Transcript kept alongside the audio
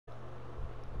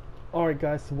Alright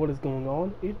guys, so what is going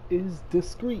on? It is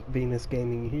Discreet Venus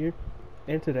Gaming here,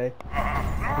 and today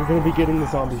we're going to be getting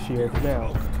the zombie shield.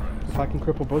 Now, if I can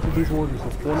cripple both of these warriors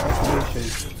with one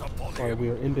activation, alright, we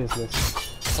are in business.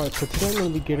 Alright, so today I'm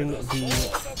going to be getting the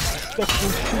Spectral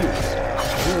shield.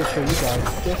 I'm going to show you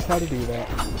guys just how to do that.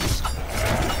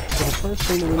 So the first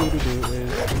thing that we need to do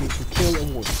is we need to kill a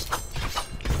warrior.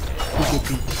 To get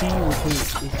the key, which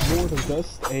is more than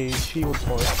just a shield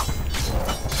part.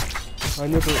 I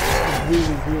never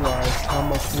really realized how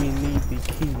much we need the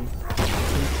key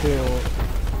until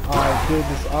I did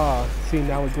this. See,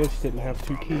 now it glitch didn't have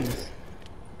two keys.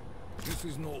 This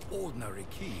is no ordinary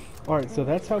key. Alright, so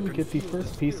that's how we get the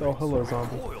first piece. Oh, hello,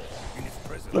 zombie.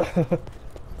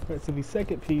 Alright, so the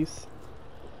second piece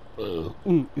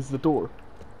is the door.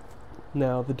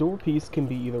 Now, the door piece can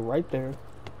be either right there,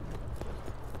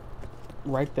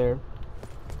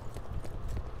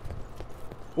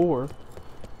 or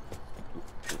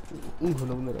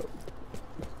no.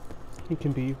 It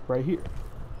can be right here.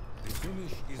 The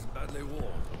finish is badly worn.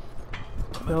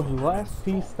 Now the last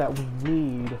piece that we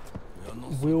need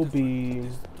will be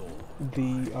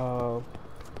the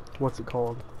what's it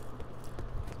called?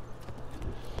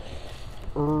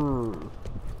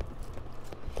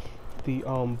 The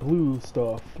blue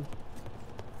stuff.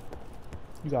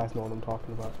 You guys know what I'm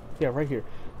talking about. Yeah, right here.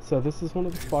 So this is one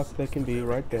of the spots that can be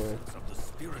right there.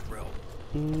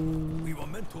 We were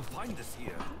meant to find this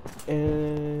here.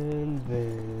 And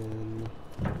then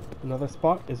another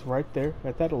spot is right there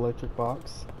at that electric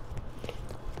box.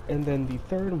 And then the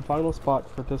third and final spot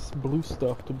for this blue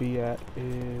stuff to be at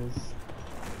is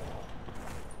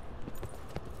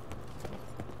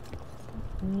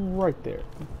right there.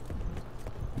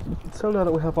 So now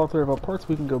that we have all three of our parts,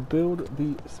 we can go build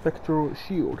the Spectral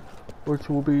shield, which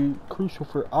will be crucial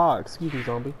for excuse me,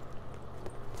 zombie.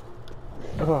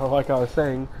 Like I was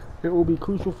saying, it will be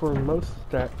crucial for most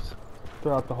steps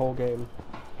throughout the whole game.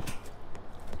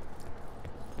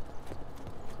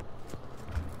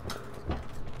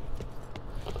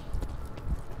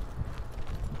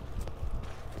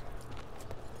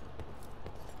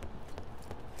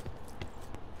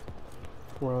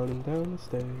 Running down the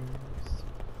stairs.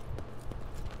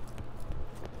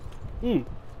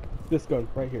 This gun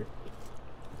right here.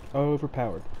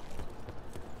 Overpowered.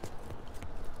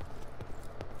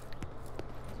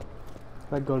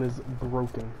 That gun is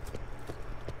broken.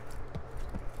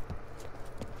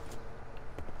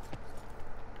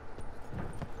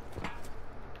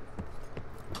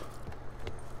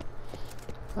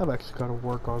 I've actually got to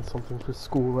work on something for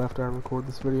school after I record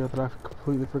this video that I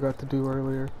completely forgot to do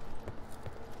earlier.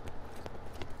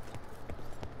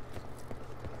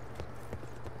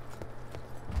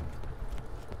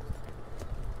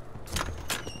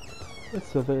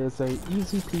 So there's a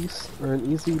easy piece, or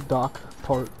an easy dock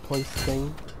part place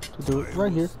thing to do it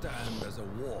right here. Stand as a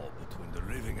wall between the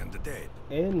living and the dead.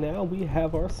 And now we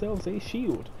have ourselves a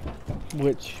shield,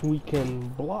 which we can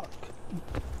block.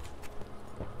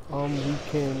 We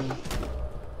can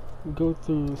go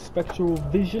through spectral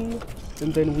vision,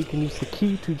 and then we can use the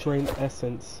key to drain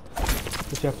essence.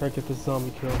 Which after I get the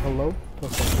zombie kill. Hello?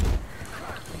 Okay.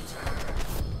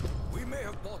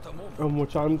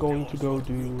 Which I'm going to go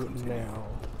do now.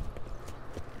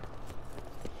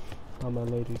 My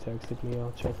lady texted me,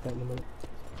 I'll check that in a minute.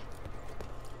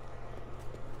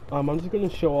 I'm just going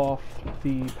to show off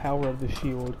the power of the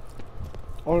shield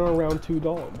on our round 2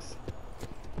 dogs.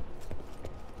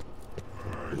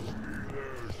 We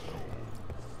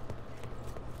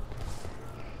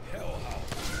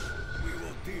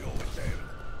will deal with them.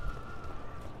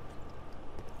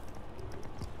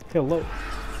 Hello.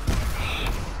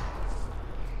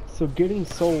 So getting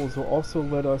souls will also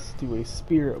let us do a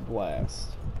spirit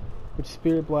blast, which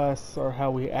spirit blasts are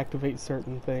how we activate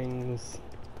certain things,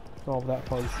 all that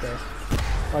fun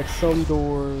stuff. Like some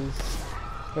doors,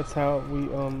 that's how we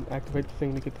activate the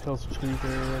thing to get the Hell's Retriever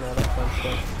and all that fun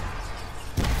stuff.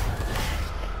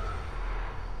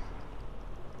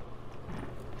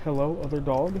 Hello, other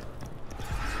dog.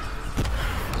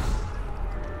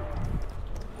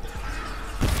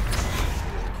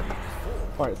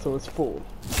 Alright, so it's full.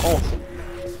 Awesome.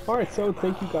 Alright, so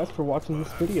thank you guys for watching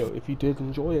this video. If you did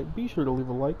enjoy it, be sure to leave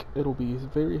a like. It'll be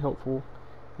very helpful.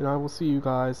 And I will see you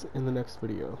guys in the next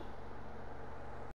video.